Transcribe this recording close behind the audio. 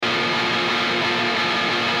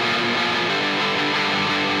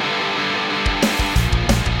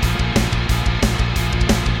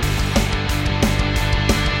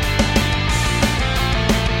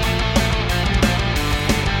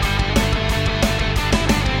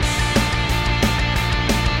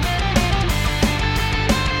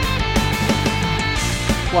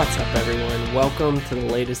What's up, everyone? Welcome to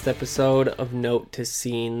the latest episode of Note to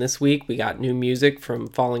Scene. This week we got new music from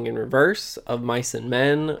Falling in Reverse, Of Mice and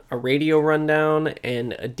Men, a radio rundown,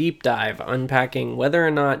 and a deep dive unpacking whether or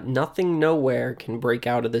not Nothing Nowhere can break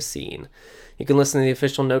out of the scene. You can listen to the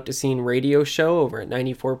official Note to Scene radio show over at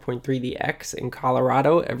 94.3 The X in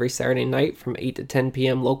Colorado every Saturday night from 8 to 10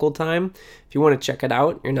 p.m. local time. If you want to check it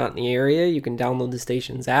out, you're not in the area, you can download the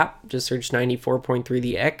station's app. Just search 94.3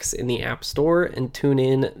 The X in the App Store and tune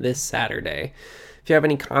in this Saturday. If you have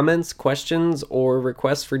any comments, questions, or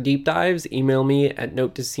requests for deep dives, email me at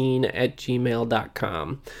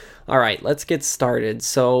notetoscene@gmail.com. All right, let's get started.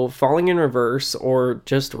 So, Falling in Reverse, or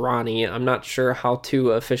just Ronnie, I'm not sure how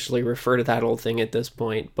to officially refer to that whole thing at this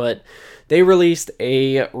point, but they released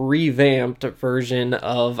a revamped version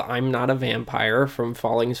of I'm Not a Vampire from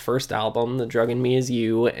Falling's first album, The Drug in Me Is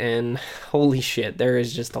You, and holy shit, there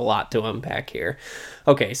is just a lot to unpack here.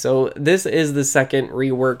 Okay, so this is the second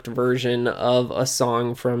reworked version of a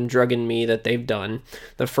song from Drug in Me that they've done.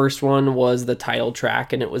 The first one was the title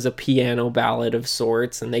track, and it was a piano ballad of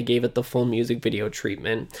sorts, and they gave it the full music video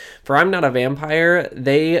treatment. For I'm Not a Vampire,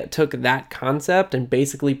 they took that concept and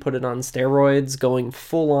basically put it on steroids, going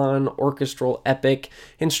full-on orchestral epic.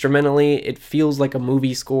 Instrumentally, it feels like a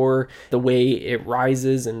movie score, the way it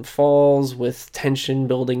rises and falls with tension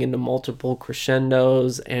building into multiple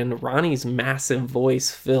crescendos, and Ronnie's massive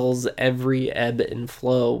voice fills every ebb and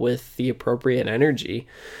flow with the appropriate energy.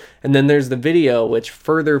 And then there's the video, which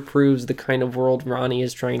further proves the kind of world Ronnie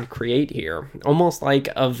is trying to create here. Almost like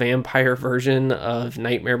a vampire version of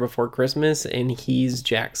Nightmare Before Christmas, and he's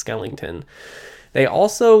Jack Skellington. They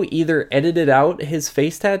also either edited out his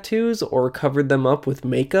face tattoos or covered them up with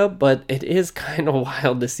makeup, but it is kind of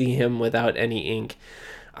wild to see him without any ink.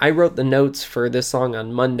 I wrote the notes for this song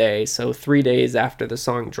on Monday, so 3 days after the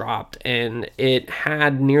song dropped, and it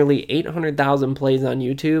had nearly 800,000 plays on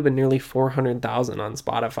YouTube and nearly 400,000 on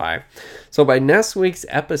Spotify. So by next week's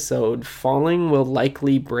episode, Falling will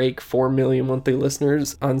likely break 4 million monthly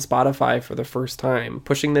listeners on Spotify for the first time,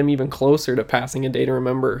 pushing them even closer to passing A Day to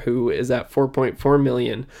Remember, who is at 4.4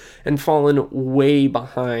 million, and fallen way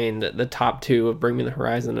behind the top two of Bring Me the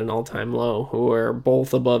Horizon and All Time Low, who are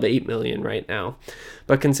both above 8 million right now.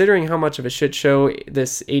 But considering how much of a shit show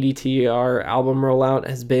this ADTR album rollout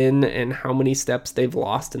has been and how many steps they've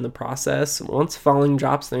lost in the process, once Falling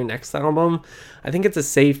drops their next album, I think it's a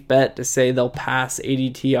safe bet to say they'll pass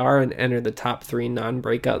ADTR and enter the top 3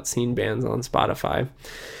 non-breakout scene bands on Spotify.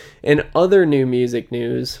 In other new music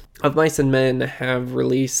news, Of Mice and Men have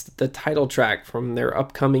released the title track from their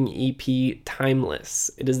upcoming EP,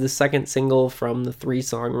 Timeless. It is the second single from the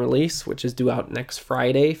 3-song release, which is due out next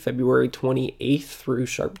Friday, February 28th through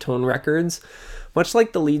Sharptone Records. Much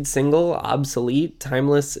like the lead single, Obsolete,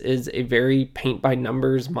 Timeless is a very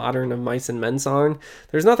paint-by-numbers modern Of Mice and Men song.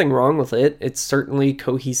 There's nothing wrong with it. It's certainly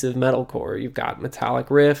cohesive metalcore. You've got metallic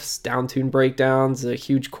riffs, down-tuned breakdowns, a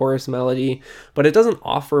huge chorus melody, but it doesn't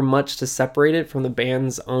offer much to separate it from the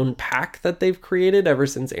band's own pack that they've created ever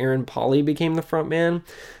since Aaron Pauley became the frontman.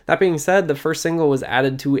 That being said, the first single was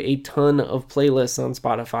added to a ton of playlists on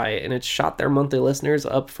Spotify, and it shot their monthly listeners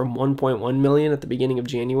up from 1.1 million at the beginning of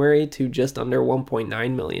January to just under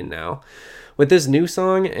 1.9 million now. With this new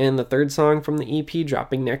song and the third song from the EP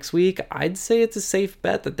dropping next week, I'd say it's a safe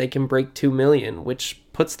bet that they can break 2 million, which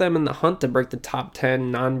puts them in the hunt to break the top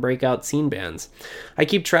 10 non-breakout scene bands. I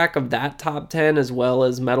keep track of that top 10 as well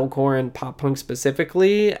as metalcore and pop punk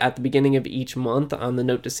specifically at the beginning of each month on the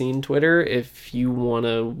Note to Scene Twitter if you want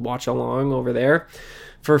to watch along over there.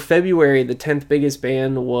 For February, the 10th biggest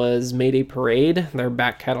band was Mayday Parade. Their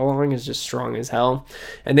back catalog is just strong as hell,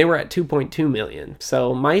 and they were at 2.2 million.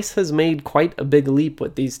 So Mice has made quite a big leap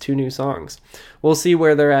with these 2 new songs. We'll see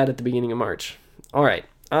where they're at the beginning of March. All right,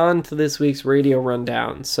 on to this week's radio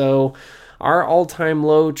rundown. So our all-time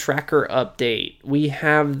low tracker update. We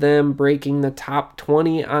have them breaking the top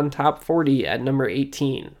 20 on top 40 at number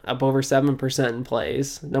 18, up over 7% in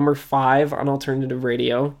plays. Number 5 on alternative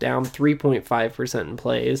radio, down 3.5% in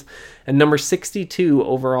plays. And number 62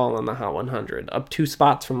 overall on the Hot 100, up 2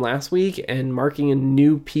 spots from last week and marking a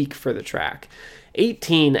new peak for the track.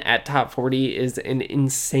 18 at top 40 is an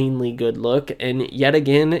insanely good look, and yet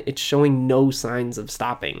again, it's showing no signs of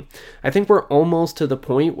stopping. I think we're almost to the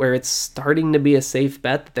point where it's starting to be a safe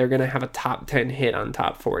bet that they're going to have a top 10 hit on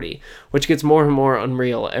top 40, which gets more and more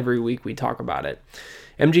unreal every week we talk about it.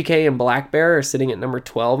 MGK and Black Bear are sitting at number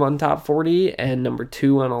 12 on top 40 and number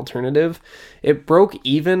 2 on alternative. It broke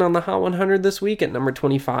even on the Hot 100 this week at number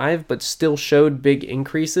 25, but still showed big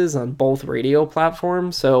increases on both radio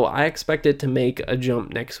platforms, so I expect it to make a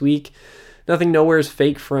jump next week. Nothing Nowhere's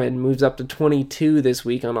Fake Friend moves up to 22 this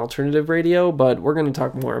week on alternative radio, but we're going to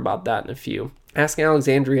talk more about that in a few. Asking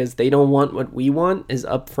Alexandria's They Don't Want What We Want is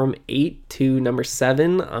up from 8 to number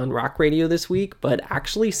 7 on rock radio this week, but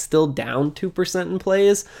actually still down 2% in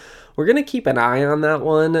plays. We're going to keep an eye on that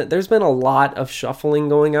one. There's been a lot of shuffling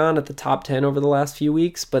going on at the top 10 over the last few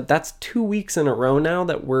weeks, but that's 2 weeks in a row now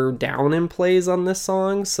that we're down in plays on this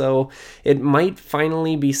song, so it might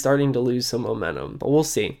finally be starting to lose some momentum, but we'll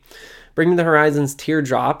see. Bring Me the Horizon's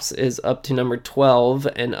Teardrops is up to number 12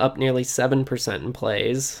 and up nearly 7% in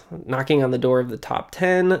plays. Knocking on the door of the top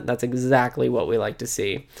 10, that's exactly what we like to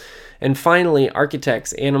see. And finally,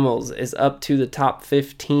 Architects Animals is up to the top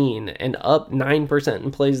 15 and up 9%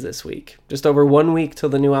 in plays this week. Just over 1 week till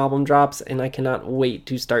the new album drops, and I cannot wait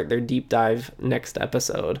to start their deep dive next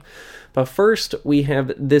episode. But first, we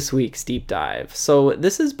have this week's deep dive. So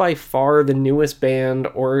this is by far the newest band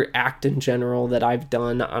or act in general that I've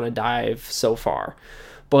done on a dive so far.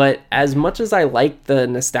 But as much as I like the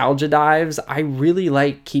nostalgia dives, I really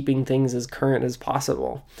like keeping things as current as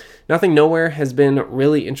possible. Nothing Nowhere has been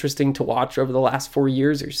really interesting to watch over the last 4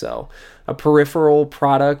 years or so. A peripheral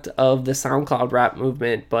product of the SoundCloud rap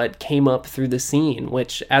movement, but came up through the scene,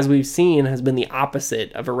 which, as we've seen, has been the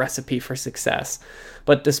opposite of a recipe for success.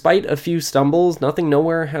 But despite a few stumbles, Nothing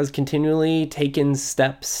Nowhere has continually taken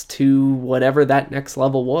steps to whatever that next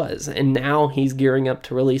level was. And now he's gearing up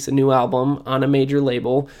to release a new album on a major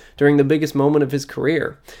label during the biggest moment of his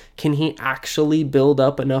career. Can he actually build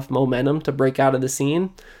up enough momentum to break out of the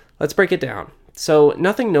scene? Let's break it down. So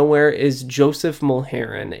Nothing Nowhere is Joseph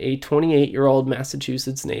Mulherin, a 28-year-old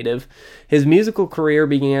Massachusetts native. His musical career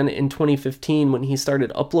began in 2015 when he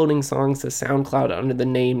started uploading songs to SoundCloud under the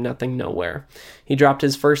name Nothing Nowhere. He dropped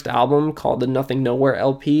his first album called the Nothing Nowhere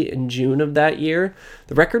LP in June of that year.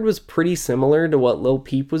 The record was pretty similar to what Lil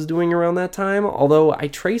Peep was doing around that time, although I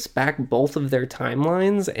trace back both of their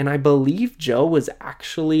timelines, and I believe Joe was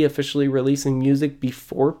actually officially releasing music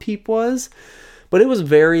before Peep was. But it was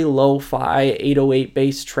very lo-fi 808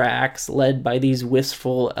 bass tracks led by these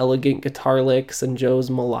wistful, elegant guitar licks and Joe's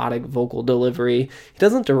melodic vocal delivery. He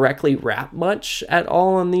doesn't directly rap much at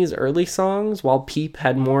all on these early songs, while Peep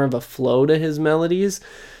had more of a flow to his melodies.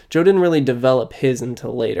 Joe didn't really develop his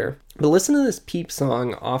until later. But listen to this Peep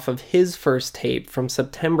song off of his first tape from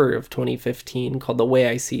September of 2015 called The Way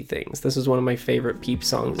I See Things. This is one of my favorite Peep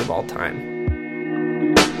songs of all time.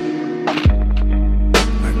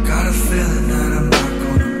 I got a feeling that I'm not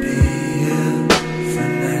gonna be here for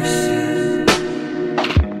next year.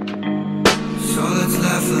 So let's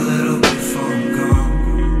laugh a little before I'm gone.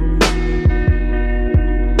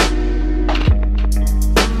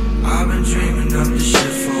 I've been dreaming up this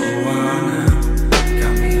shit for a while now.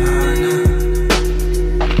 Got me high now.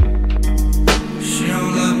 She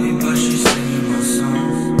don't love me, but she's singing my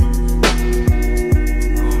songs.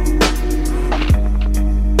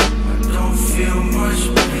 I don't feel much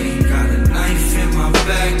pain. Got a knife in my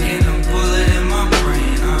back and a bullet in my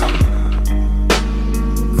brain. I'm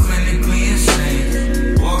clinically insane.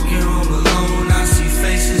 Walking home alone, I see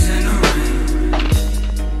faces in the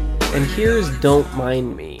rain. And here's Don't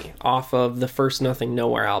Mind Me off of the first Nothing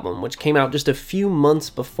Nowhere album, which came out just a few months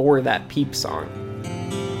before that Peep song.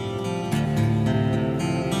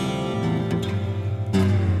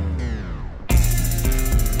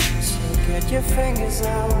 So get your fingers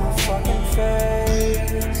out of my fucking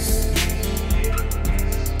face.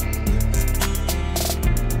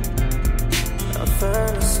 I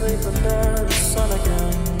fell asleep under the sun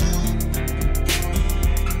again.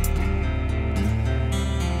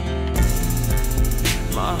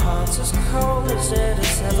 My heart's as cold as it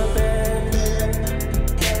has ever been.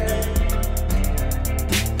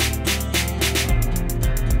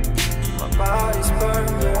 My body's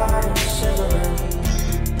burned, but I'm shivering.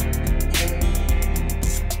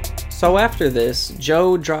 So after this,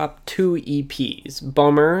 Joe dropped 2 EPs,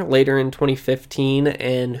 Bummer later in 2015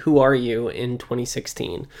 and Who Are You in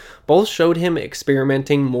 2016. Both showed him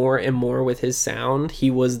experimenting more and more with his sound. He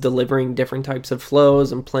was delivering different types of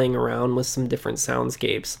flows and playing around with some different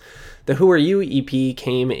soundscapes. The Who Are You EP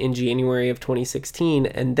came in January of 2016,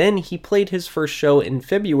 and then he played his first show in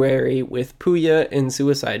February with Puya and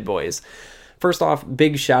Suicide Boys. First off,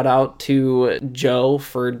 big shout out to Joe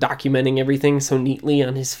for documenting everything so neatly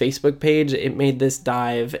on his Facebook page. It made this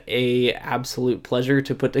dive a absolute pleasure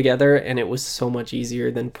to put together, and it was so much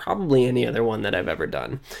easier than probably any other one that I've ever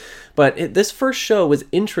done. But this first show was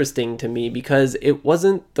interesting to me because it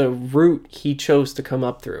wasn't the route he chose to come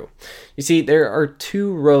up through. You see, there are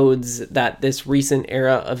two roads that this recent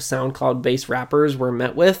era of SoundCloud-based rappers were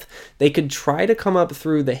met with. They could try to come up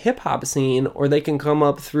through the hip-hop scene, or they can come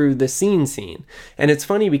up through the scene. And it's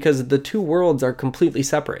funny because the two worlds are completely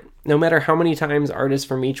separate. No matter how many times artists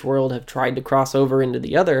from each world have tried to cross over into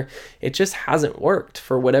the other, it just hasn't worked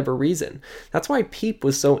for whatever reason. That's why Peep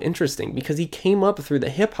was so interesting, because he came up through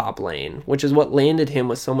the hip-hop lane, which is what landed him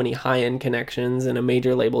with so many high-end connections and a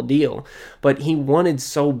major label deal. But he wanted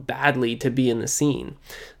so badly to be in the scene.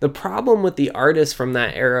 The problem with the artists from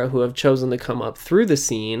that era who have chosen to come up through the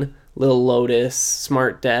scene, Lil Lotus,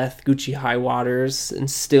 Smart Death, Gucci High Waters, and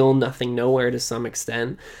still Nothing Nowhere to some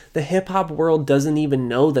extent, the hip-hop world doesn't even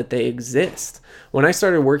know that they exist. When I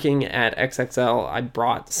started working at XXL, I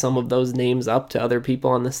brought some of those names up to other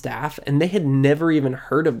people on the staff, and they had never even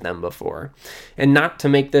heard of them before. And not to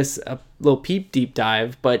make this a little Peep deep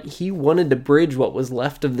dive, but he wanted to bridge what was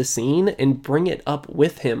left of the scene and bring it up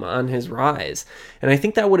with him on his rise. And I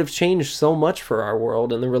think that would have changed so much for our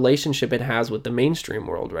world and the relationship it has with the mainstream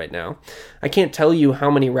world right now. I can't tell you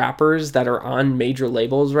how many rappers that are on major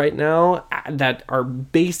labels right now that are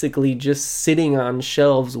basically just sitting on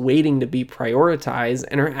shelves waiting to be prioritized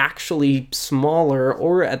and are actually smaller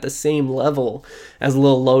or at the same level as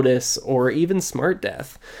Lil Lotus or even Smart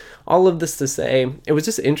Death. All of this to say, it was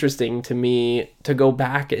just interesting to me to go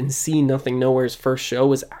back and see Nothing Nowhere's first show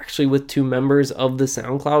was actually with two members of the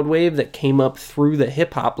SoundCloud wave that came up through the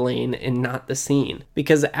hip-hop lane and not the scene.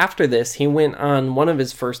 Because after this, he went on one of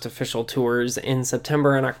his first official tours in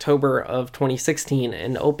September and October of 2016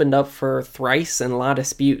 and opened up for Thrice and La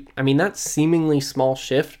Dispute. I mean, that seemingly small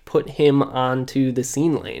shift put him onto the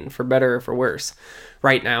scene lane, for better or for worse.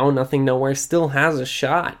 Right now, Nothing Nowhere still has a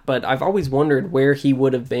shot, but I've always wondered where he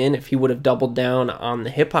would have been if he would have doubled down on the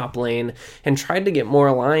hip-hop lane and tried to get more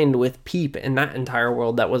aligned with Peep and that entire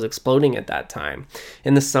world that was exploding at that time.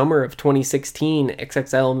 In the summer of 2016,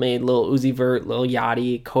 XXL made Lil Uzi Vert, Lil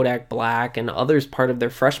Yachty, Kodak Black, and others part of their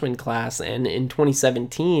freshman class, and in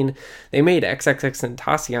 2017, they made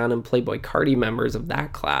XXXTentacion and Playboi Carti members of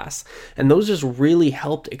that class, and those just really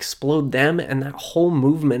helped explode them and that whole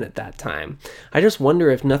movement at that time. I just wonder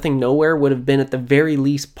if Nothing Nowhere would have been at the very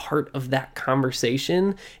least part of that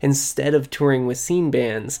conversation instead of touring with scene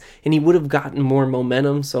bands, and he would have gotten more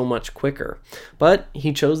momentum so much quicker. But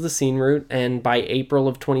he chose the scene route, and by April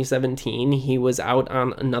of 2017, he was out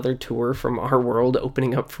on another tour from our world,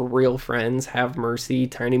 opening up for Real Friends, Have Mercy,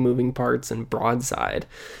 Tiny Moving Parts, and Broadside.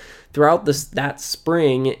 Throughout that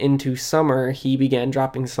spring into summer, he began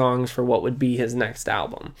dropping songs for what would be his next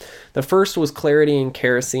album. The first was Clarity and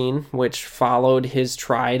Kerosene, which followed his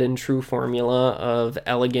tried and true formula of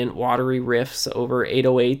elegant, watery riffs over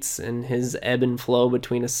 808s and his ebb and flow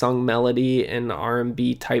between a sung melody and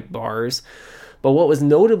R&B type bars. But what was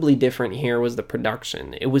notably different here was the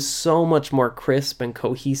production. It was so much more crisp and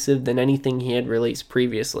cohesive than anything he had released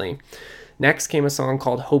previously. Next came a song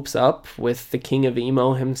called Hopes Up with the king of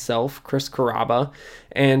emo himself, Chris Carrabba,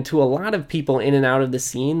 and to a lot of people in and out of the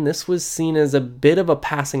scene, this was seen as a bit of a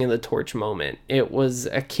passing of the torch moment. It was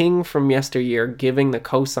a king from yesteryear giving the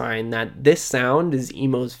cosign that this sound is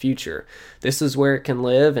emo's future. This is where it can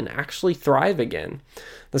live and actually thrive again.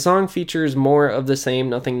 The song features more of the same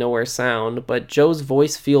Nothing Nowhere sound, but Joe's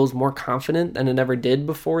voice feels more confident than it ever did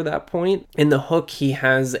before that point. In the hook, he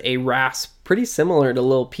has a rasp pretty similar to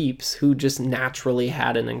Lil Peep's, who just naturally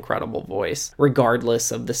had an incredible voice,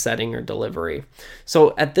 regardless of the setting or delivery.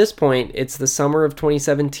 So at this point, it's the summer of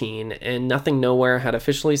 2017, and Nothing Nowhere had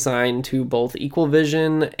officially signed to both Equal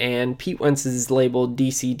Vision and Pete Wentz's label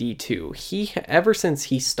DCD2. Ever since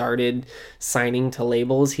he started signing to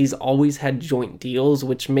labels, he's always had joint deals,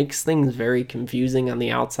 which makes things very confusing on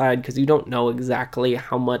the outside because you don't know exactly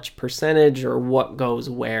how much percentage or what goes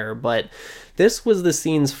where, but this was the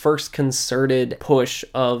scene's first concerted push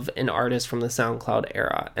of an artist from the SoundCloud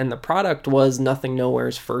era, and the product was Nothing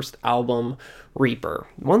Nowhere's first album, Reaper.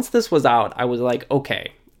 Once this was out, I was like,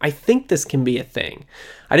 okay, I think this can be a thing.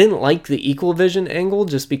 I didn't like the Equal Vision angle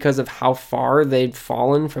just because of how far they'd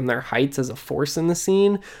fallen from their heights as a force in the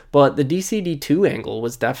scene, but the DCD2 angle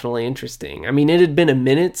was definitely interesting. I mean, it had been a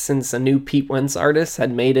minute since a new Pete Wentz artist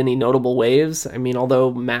had made any notable waves. I mean,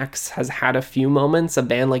 although Max has had a few moments, a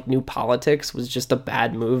band like New Politics was just a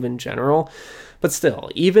bad move in general. But still,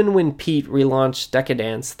 even when Pete relaunched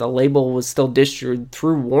Decadence, the label was still distributed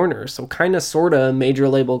through Warner, so kinda sorta a major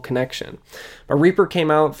label connection. But Reaper came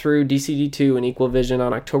out through DCD2 and Equal Vision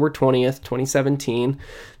on October 20th, 2017.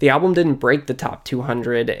 The album didn't break the top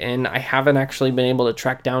 200, and I haven't actually been able to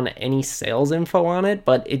track down any sales info on it,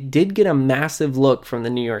 but it did get a massive look from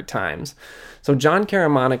the New York Times. So John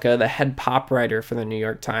Caramanica, the head pop writer for the New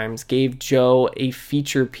York Times, gave Joe a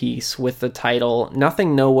feature piece with the title,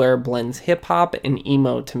 "Nothing Nowhere Blends Hip-Hop and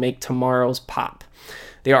Emo to Make Tomorrow's Pop."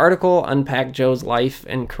 The article unpacked Joe's life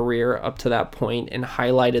and career up to that point and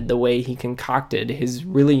highlighted the way he concocted his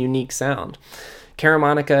really unique sound.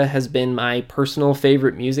 Caramanica has been my personal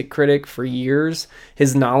favorite music critic for years.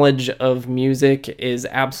 His knowledge of music is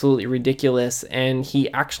absolutely ridiculous, and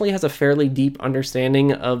he actually has a fairly deep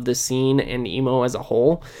understanding of the scene and emo as a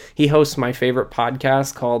whole. He hosts my favorite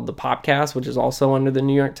podcast called The Popcast, which is also under the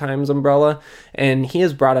New York Times umbrella, and he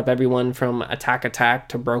has brought up everyone from Attack Attack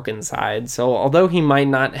to Broken Side. So although he might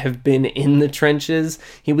not have been in the trenches,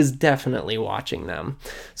 he was definitely watching them.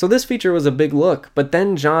 So this feature was a big look, but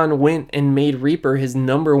then John went and made Reaper his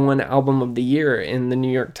 #1 album of the year in the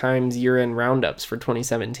New York Times year-end roundups for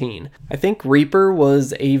 2017. I think Reaper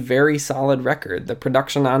was a very solid record. The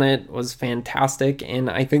production on it was fantastic, and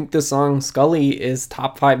I think the song Scully is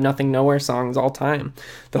top 5 Nothing Nowhere songs all time.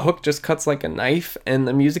 The hook just cuts like a knife, and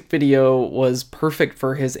the music video was perfect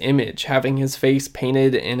for his image, having his face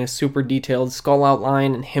painted in a super detailed skull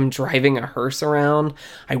outline and him driving a hearse around.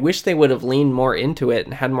 I wish they would have leaned more into it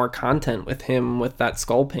and had more content with him with that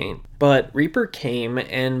skull paint. But Reaper came,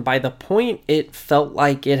 and by the point it felt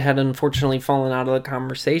like it had unfortunately fallen out of the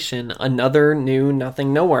conversation, another new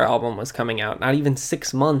Nothing Nowhere album was coming out, not even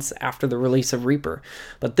 6 months after the release of Reaper.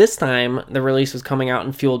 But this time, the release was coming out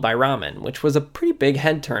in Fueled by Ramen, which was a pretty big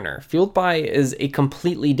head turner. Fueled by is a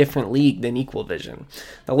completely different league than Equal Vision.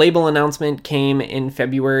 The label announcement came in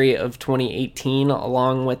February of 2018,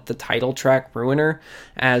 along with the title track Ruiner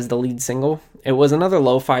as the lead single. It was another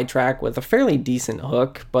lo-fi track with a fairly decent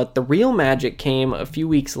hook, but the real magic came a few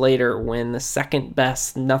weeks later when the second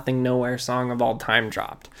best Nothing Nowhere song of all time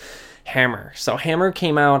dropped. Hammer. So Hammer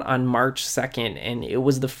came out on March 2nd, and it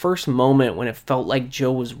was the first moment when it felt like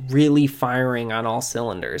Joe was really firing on all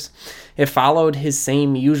cylinders. It followed his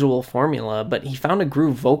same usual formula, but he found a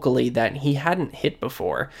groove vocally that he hadn't hit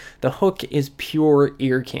before. The hook is pure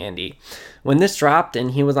ear candy. When this dropped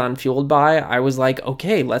and he was on Fueled By, I was like,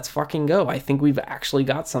 okay, let's fucking go. I think we've actually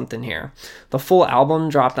got something here. The full album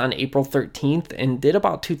dropped on April 13th and did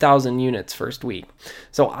about 2,000 units first week.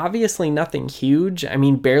 So obviously nothing huge. I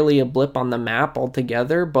mean, barely a blip on the map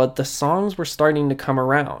altogether, but the songs were starting to come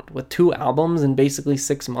around. With 2 albums in basically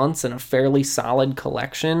 6 months and a fairly solid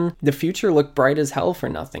collection, the future looked bright as hell for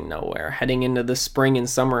Nothing Nowhere. Heading into the spring and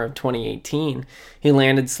summer of 2018, he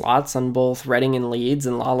landed slots on both Reading and Leeds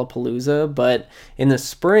and Lollapalooza, but in the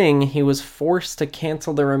spring, he was forced to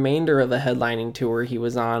cancel the remainder of the headlining tour he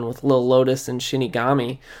was on with Lil Lotus and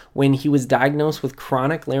Shinigami when he was diagnosed with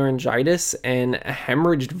chronic laryngitis and a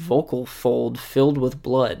hemorrhaged vocal fold filled with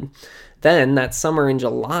blood. Then, that summer in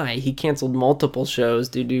July, he canceled multiple shows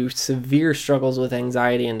due to severe struggles with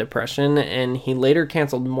anxiety and depression, and he later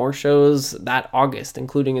canceled more shows that August,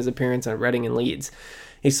 including his appearance at Reading and Leeds.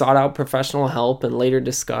 He sought out professional help and later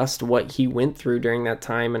discussed what he went through during that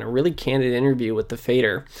time in a really candid interview with The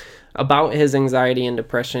Fader. About his anxiety and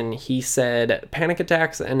depression, he said, "Panic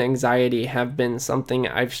attacks and anxiety have been something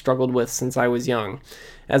I've struggled with since I was young.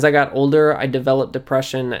 As I got older, I developed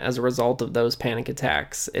depression as a result of those panic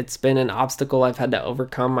attacks. It's been an obstacle I've had to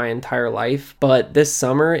overcome my entire life, but this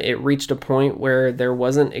summer it reached a point where there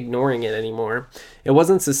wasn't ignoring it anymore. It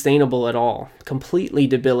wasn't sustainable at all, completely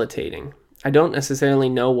debilitating. I don't necessarily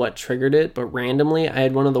know what triggered it, but randomly I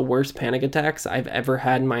had one of the worst panic attacks I've ever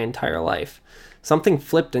had in my entire life. Something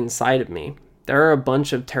flipped inside of me. There are a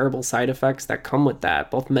bunch of terrible side effects that come with that,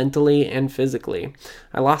 both mentally and physically.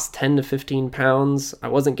 I lost 10 to 15 pounds. I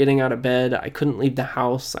wasn't getting out of bed. I couldn't leave the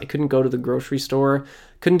house. I couldn't go to the grocery store.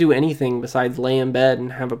 Couldn't do anything besides lay in bed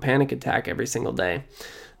and have a panic attack every single day.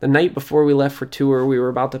 The night before we left for tour, we were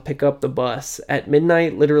about to pick up the bus. At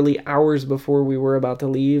midnight, literally hours before we were about to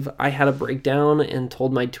leave, I had a breakdown and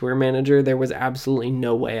told my tour manager there was absolutely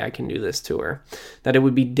no way I can do this tour, that it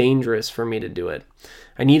would be dangerous for me to do it.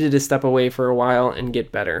 I needed to step away for a while and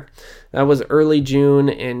get better. That was early June,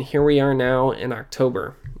 and here we are now in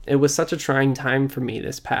October. It was such a trying time for me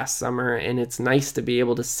this past summer, and it's nice to be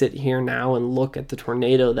able to sit here now and look at the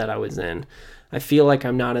tornado that I was in. I feel like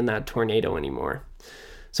I'm not in that tornado anymore.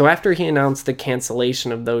 So after he announced the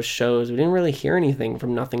cancellation of those shows, we didn't really hear anything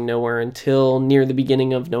from Nothing Nowhere until near the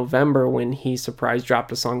beginning of November when he surprise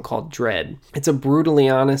dropped a song called Dread. It's a brutally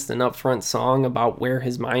honest and upfront song about where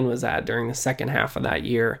his mind was at during the second half of that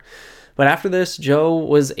year. But after this, Joe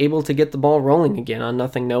was able to get the ball rolling again on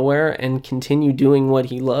Nothing Nowhere and continue doing what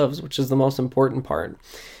he loves, which is the most important part.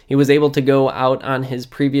 He was able to go out on his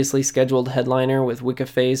previously scheduled headliner with Wicca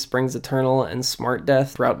Phase, Springs Eternal, and Smart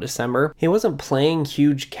Death throughout December. He wasn't playing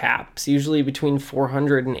huge caps, usually between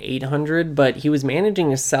 400 and 800, but he was managing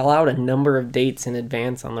to sell out a number of dates in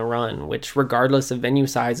advance on the run, which, regardless of venue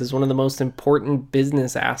size, is one of the most important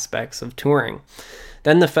business aspects of touring.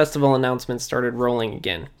 Then the festival announcements started rolling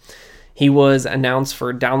again. He was announced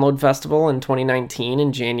for Download Festival in 2019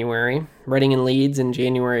 in January, Reading and Leeds in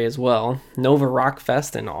January as well, Nova Rock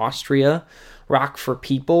Fest in Austria, Rock for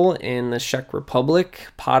People in the Czech Republic,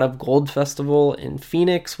 Pot of Gold Festival in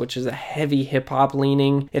Phoenix, which is a heavy hip-hop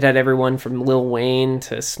leaning. It had everyone from Lil Wayne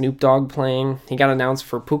to Snoop Dogg playing. He got announced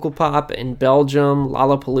for Pukkelpop in Belgium,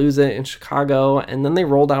 Lollapalooza in Chicago, and then they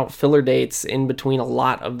rolled out filler dates in between a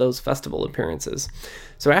lot of those festival appearances.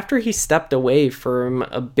 So after he stepped away from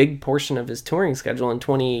a big portion of his touring schedule in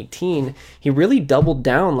 2018, he really doubled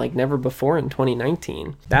down like never before in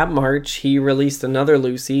 2019. That March, he released another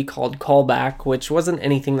Lucy called Callback, which wasn't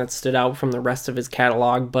anything that stood out from the rest of his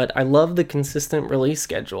catalog, but I love the consistent release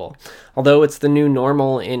schedule. Although it's the new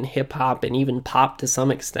normal in hip-hop and even pop to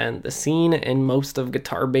some extent, the scene and most of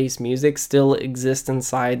guitar-based music still exist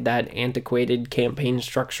inside that antiquated campaign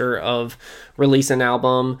structure of release an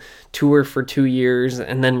album, tour for 2 years,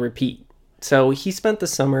 and then repeat. So he spent the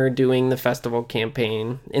summer doing the festival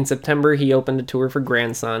campaign. In September, he opened a tour for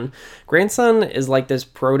Grandson. Grandson is like this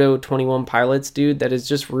proto 21 Pilots dude that is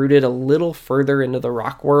just rooted a little further into the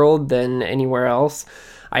rock world than anywhere else.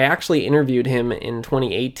 I actually interviewed him in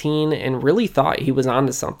 2018 and really thought he was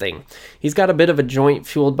onto something. He's got a bit of a joint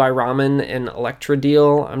fueled by ramen and Electra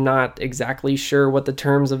deal. I'm not exactly sure what the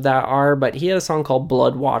terms of that are, but he had a song called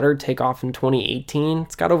Blood Water take off in 2018.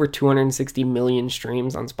 It's got over 260 million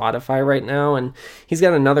streams on Spotify right now, and he's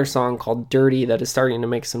got another song called Dirty that is starting to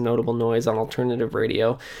make some notable noise on alternative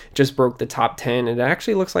radio. It just broke the top 10, and it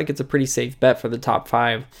actually looks like it's a pretty safe bet for the top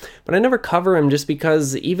 5. But I never cover him just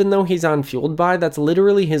because even though he's on Fueled By, that's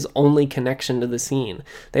literally his only connection to the scene.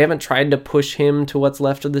 They haven't tried to push him to what's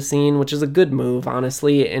left of the scene, which is a good move,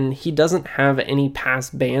 honestly, and he doesn't have any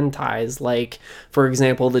past band ties like, for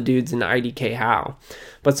example, the dudes in IDK How.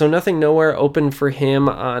 But so Nothing Nowhere opened for him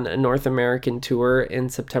on a North American tour in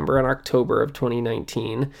September and October of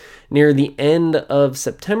 2019. Near the end of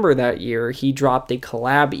September that year, he dropped a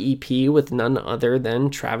collab EP with none other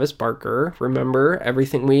than Travis Barker. Remember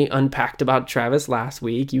everything we unpacked about Travis last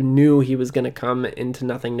week? You knew he was going to come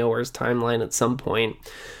into Nothing Nowhere's timeline at some point.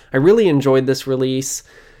 I really enjoyed this release,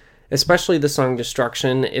 especially the song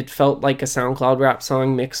Destruction. It felt like a SoundCloud rap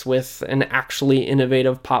song mixed with an actually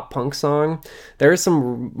innovative pop punk song. There is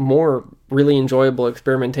some more really enjoyable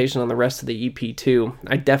experimentation on the rest of the EP too.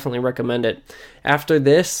 I definitely recommend it. After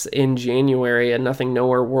this, in January, a Nothing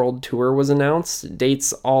Nowhere World Tour was announced.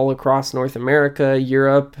 Dates all across North America,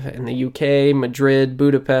 Europe, and the UK, Madrid,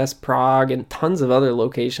 Budapest, Prague, and tons of other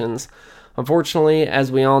locations. Unfortunately, as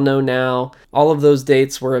we all know now, all of those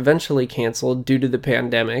dates were eventually canceled due to the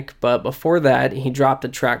pandemic, but before that, he dropped a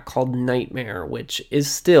track called Nightmare, which is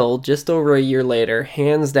still, just over a year later,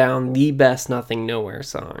 hands down the best Nothing Nowhere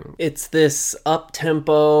song. It's this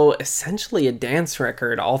up-tempo, essentially a dance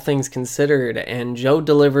record, all things considered, and Joe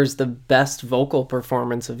delivers the best vocal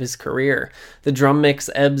performance of his career. The drum mix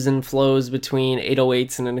ebbs and flows between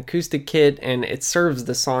 808s and an acoustic kit, and it serves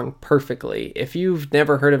the song perfectly. If you've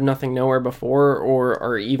never heard of Nothing Nowhere before, or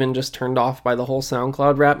are even just turned off by the whole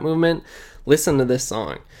SoundCloud rap movement, listen to this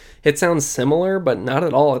song. It sounds similar, but not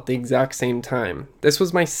at all at the exact same time. This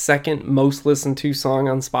was my second most listened to song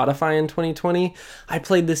on Spotify in 2020. I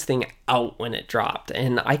played this thing out when it dropped,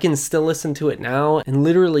 and I can still listen to it now and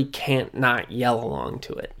literally can't not yell along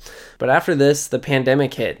to it. But after this, the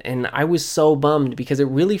pandemic hit, and I was so bummed because it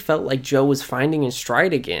really felt like Joe was finding his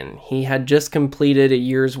stride again. He had just completed a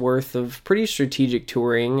year's worth of pretty strategic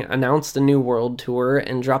touring, announced a new world tour,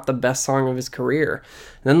 and dropped the best song of his career.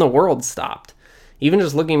 And then the world stopped. Even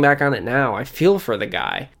just looking back on it now, I feel for the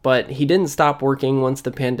guy. But he didn't stop working once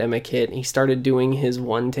the pandemic hit. He started doing his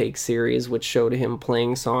One Take series, which showed him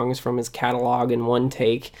playing songs from his catalog in one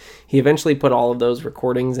take. He eventually put all of those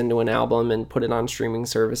recordings into an album and put it on streaming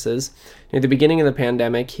services. Near the beginning of the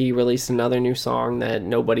pandemic, he released another new song that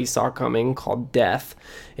nobody saw coming called Death.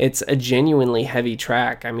 It's a genuinely heavy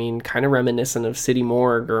track. I mean, kind of reminiscent of City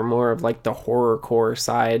Morgue or more of like the horrorcore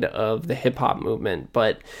side of the hip-hop movement.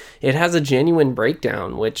 But it has a genuine break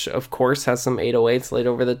breakdown, which of course has some 808s laid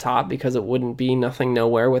over the top because it wouldn't be Nothing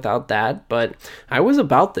Nowhere without that. But I was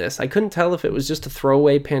about this. I couldn't tell if it was just a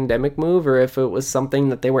throwaway pandemic move or if it was something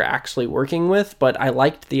that they were actually working with, but I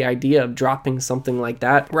liked the idea of dropping something like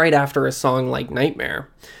that right after a song like Nightmare.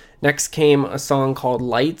 Next came a song called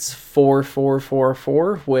Lights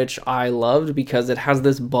 4444, which I loved because it has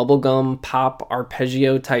this bubblegum pop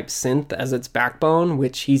arpeggio type synth as its backbone,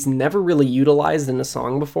 which he's never really utilized in a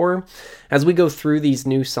song before. As we go through these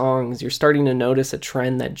new songs, you're starting to notice a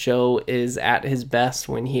trend that Joe is at his best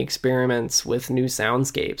when he experiments with new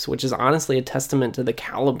soundscapes, which is honestly a testament to the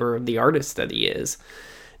caliber of the artist that he is.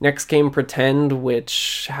 Next came Pretend,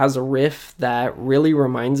 which has a riff that really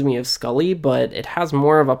reminds me of Scully, but it has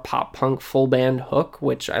more of a pop-punk full band hook,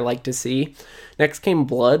 which I like to see. Next came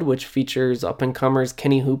Blood, which features up-and-comers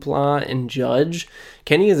Kenny Hoopla and Judge.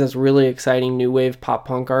 Kenny is this really exciting new wave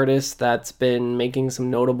pop-punk artist that's been making some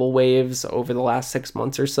notable waves over the last 6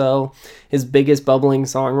 months or so. His biggest bubbling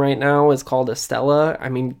song right now is called Estella. I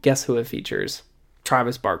mean, guess who it features?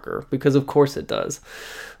 Travis Barker, because of course it does.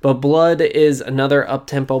 But Blood is another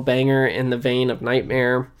up-tempo banger in the vein of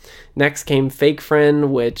Nightmare. Next came Fake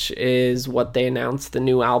Friend, which is what they announced the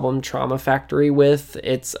new album Trauma Factory with.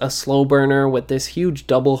 It's a slow burner with this huge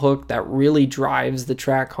double hook that really drives the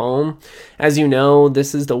track home. As you know,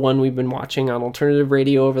 this is the one we've been watching on alternative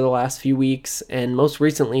radio over the last few weeks, and most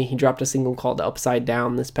recently he dropped a single called Upside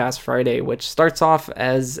Down this past Friday, which starts off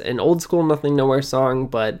as an old school Nothing Nowhere song,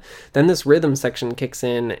 but then this rhythm section kicks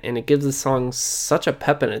in and it gives the song such a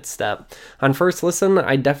pep in its step. On first listen,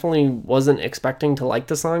 I definitely wasn't expecting to like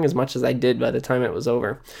the song as much as I did by the time it was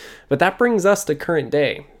over. But that brings us to current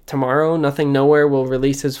day. Tomorrow, Nothing Nowhere will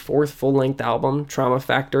release his fourth full-length album, Trauma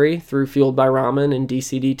Factory, through Fueled by Ramen and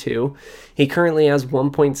DCD2. He currently has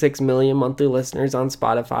 1.6 million monthly listeners on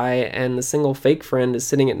Spotify, and the single Fake Friend is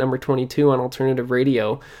sitting at number 22 on alternative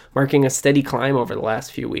radio, marking a steady climb over the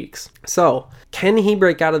last few weeks. So, can he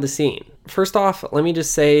break out of the scene? First off, let me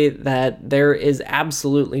just say that there is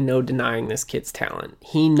absolutely no denying this kid's talent.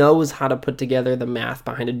 He knows how to put together the math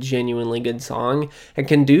behind a genuinely good song and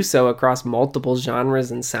can do so across multiple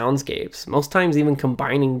genres and soundscapes, most times even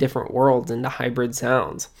combining different worlds into hybrid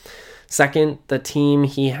sounds. Second, the team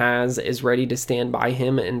he has is ready to stand by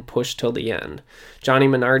him and push till the end. Johnny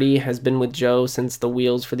Minardi has been with Joe since the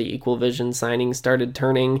wheels for the Equal Vision signing started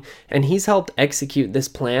turning, and he's helped execute this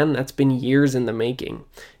plan that's been years in the making.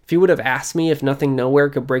 If you would have asked me if Nothing Nowhere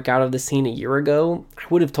could break out of the scene a year ago, I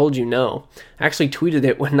would have told you no. I actually tweeted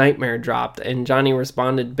it when Nightmare dropped, and Johnny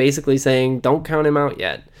responded basically saying, don't count him out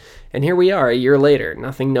yet. And here we are a year later.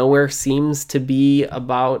 Nothing Nowhere seems to be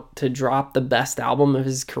about to drop the best album of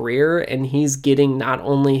his career, and he's getting not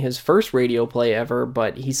only his first radio play ever,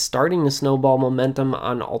 but he's starting to snowball momentum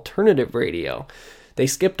on alternative radio. They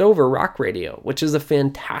skipped over rock radio, which is a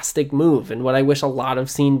fantastic move and what I wish a lot of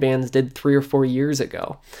scene bands did 3 or 4 years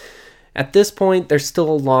ago. At this point, there's still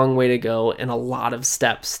a long way to go and a lot of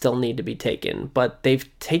steps still need to be taken, but they've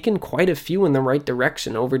taken quite a few in the right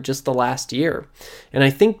direction over just the last year. And I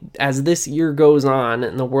think as this year goes on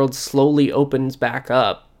and the world slowly opens back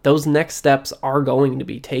up, those next steps are going to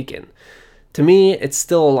be taken. To me, it's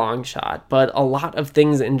still a long shot, but a lot of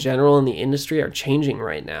things in general in the industry are changing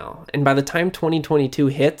right now. And by the time 2022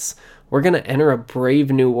 hits, we're going to enter a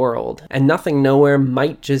brave new world, and Nothing Nowhere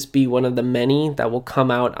might just be one of the many that will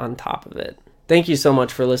come out on top of it. Thank you so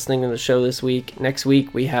much for listening to the show this week. Next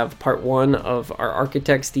week, we have part 1 of our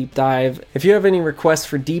Architects Deep Dive. If you have any requests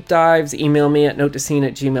for deep dives, email me at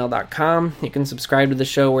notetoscene@gmail.com. You can subscribe to the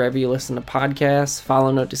show wherever you listen to podcasts.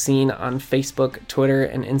 Follow Note to Scene on Facebook, Twitter,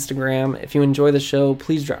 and Instagram. If you enjoy the show,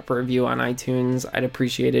 please drop a review on iTunes. I'd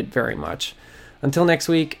appreciate it very much. Until next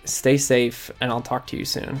week, stay safe, and I'll talk to you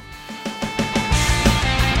soon.